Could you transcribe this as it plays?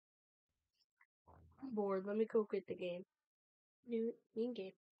I'm bored. Let me go get the game. New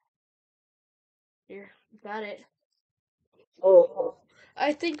game. Here, got it. Oh,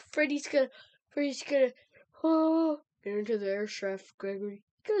 I think Freddy's gonna, get into the air shaft, Gregory.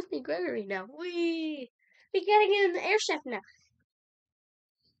 Go with me, Gregory, now. We gotta get in the air shaft now.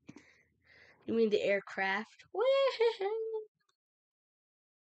 You mean the aircraft?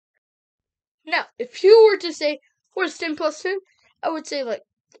 Now, if you were to say, what's 10 plus 10? I would say, like,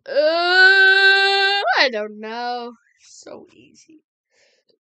 I don't know. So easy.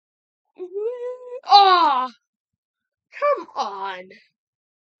 Oh, come on.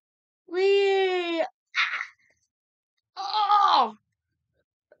 Lee. Oh.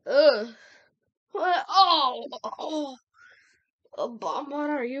 Ugh. What? Oh. Bonbon,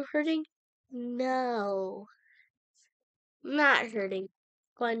 are you hurting? No. Not hurting.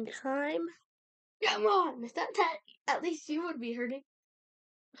 One time? Come on. Is that at least you would be hurting.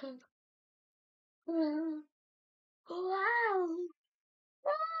 Wow.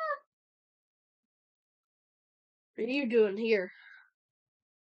 What are you doing here?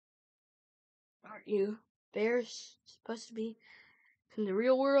 Aren't you bears supposed to be in the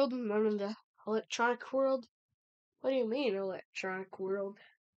real world, not in the electronic world? What do you mean, electronic world?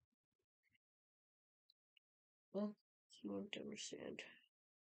 Well, you won't understand.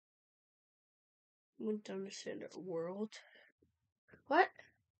 You won't understand our world. What?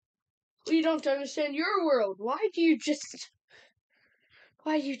 You don't understand your world. Why do you just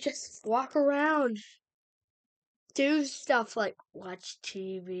walk around? Do stuff like watch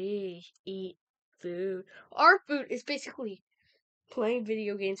TV, eat food. Our food is basically playing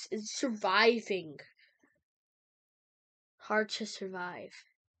video games and surviving. Hard to survive.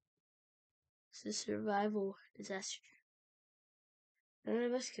 It's a survival disaster. None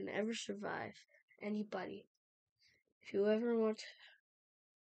of us can ever survive. Anybody. If you ever want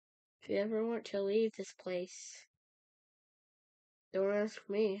to leave this place, don't ask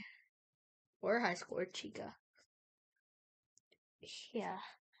me. Or high score, Chica. Yeah,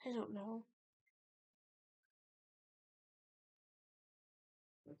 I don't know.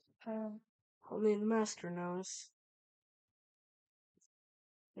 Only the master knows.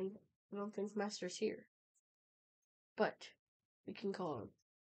 And I don't think master's here. But we can call him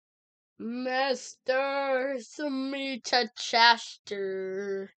Master Samita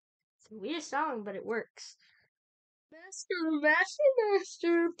Chaster. It's a weird song, but it works. Master.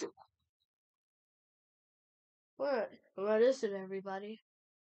 What is it, everybody?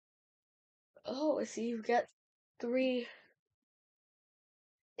 Oh, I see you've got 3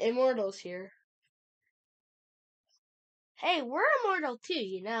 immortals here. Hey, we're immortal too,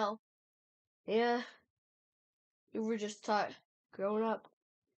 you know. Yeah, you were just taught growing up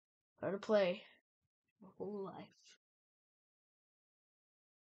how to play my whole life.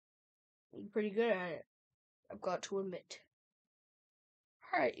 You're pretty good at it, I've got to admit.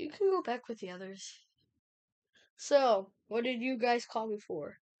 Alright, you can go back with the others. So, what did you guys call me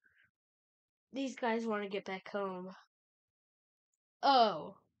for? These guys want to get back home.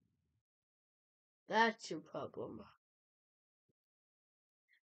 Oh, that's your problem.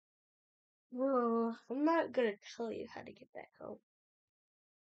 Well, I'm not gonna tell you how to get back home.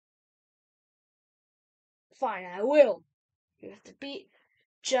 Fine, I will. You have to beat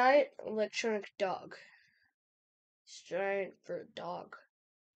Giant Electronic Dog. It's giant for a dog.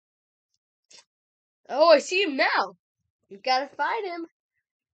 Oh, I see him now. You've got to fight him.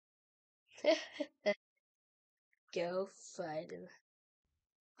 Go fight him.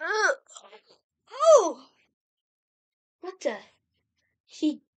 Oh! What the?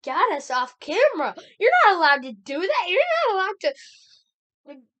 He got us off camera. You're not allowed to do that. You're not allowed to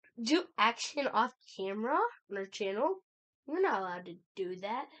do action off camera on our channel. You're not allowed to do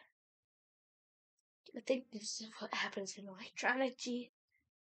that. I think this is what happens in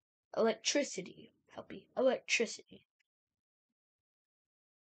electricity. Helpy. Electricity.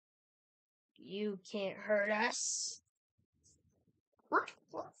 You can't hurt us.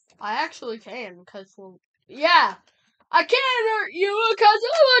 I actually can, because, well, yeah, I can hurt you because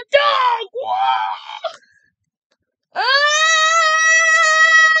I'm a dog! Whoa!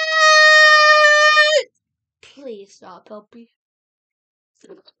 Please stop, Helpy.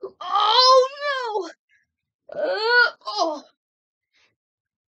 Oh, no! Oh!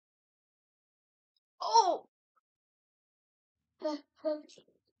 Oh!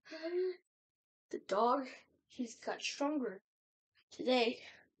 The dog, he's got stronger today.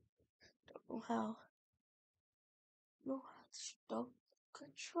 Don't know how. No, the dog got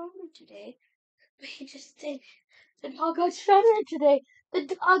stronger today. But he just did. The dog got stronger today. The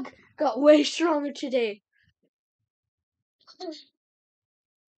dog got way stronger today.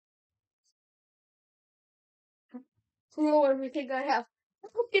 throw everything I have.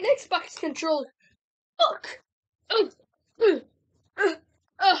 Fucking Xbox controller. Look.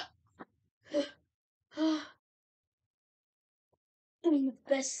 And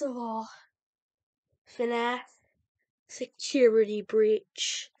best of all, FNAF security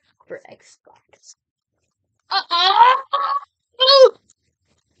breach for Xbox.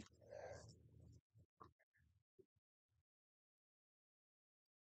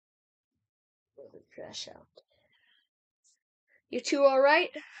 Trash out. You two all right?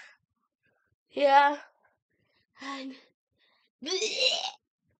 Yeah. I'm.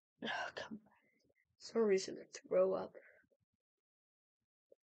 Oh, come on. There's no reason to throw up.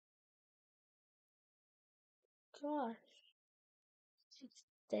 Gosh. It's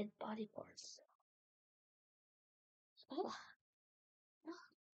dead body parts. Oh,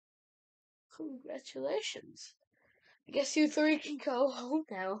 congratulations. I guess you three can go home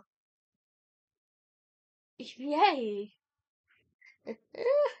now. Yay. Yay!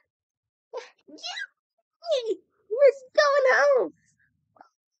 We're going home.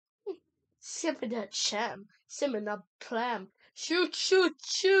 Sipping that sham, simming up clam. Shoot, shoot,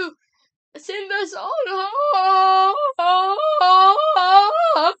 shoot. Send us all home.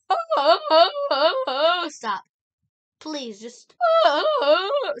 Stop. Please, just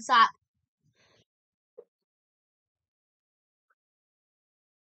stop.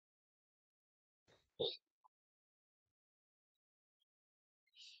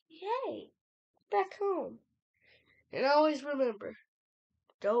 Yay. Back home. And always remember,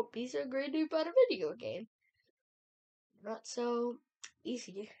 don't be so greedy about a video game. Not so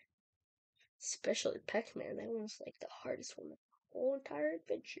easy. Especially Pac-Man. That one's like the hardest one of the whole entire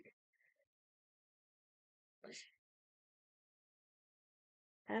adventure.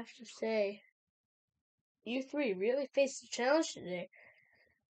 I have to say, you three really faced the challenge today.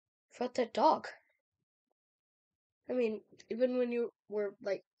 Fought that dog. I mean, even when you were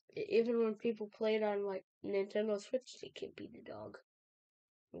like, even when people played on like Nintendo Switch, they can't beat the dog.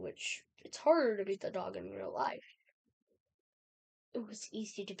 Which it's harder to beat the dog in real life. It was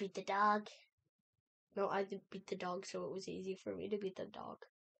easy to beat the dog. No, I did beat the dog, so it was easy for me to beat the dog.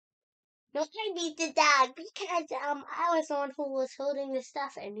 No, I beat the dog because I was the one who was holding the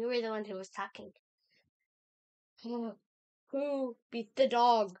stuff, and you were the one who was talking. Who beat the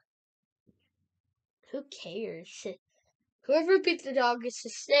dog? Who cares? Whoever beat the dog gets to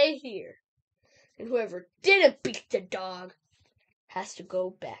stay here. And whoever didn't beat the dog has to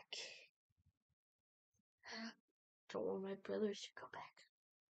go back. Don't want my brothers to go back.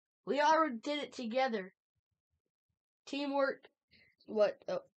 We already did it together. Teamwork. What?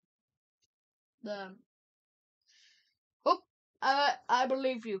 Oh. I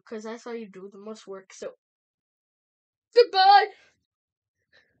believe you because I saw you do the most work. So, goodbye.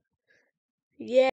 Yeah.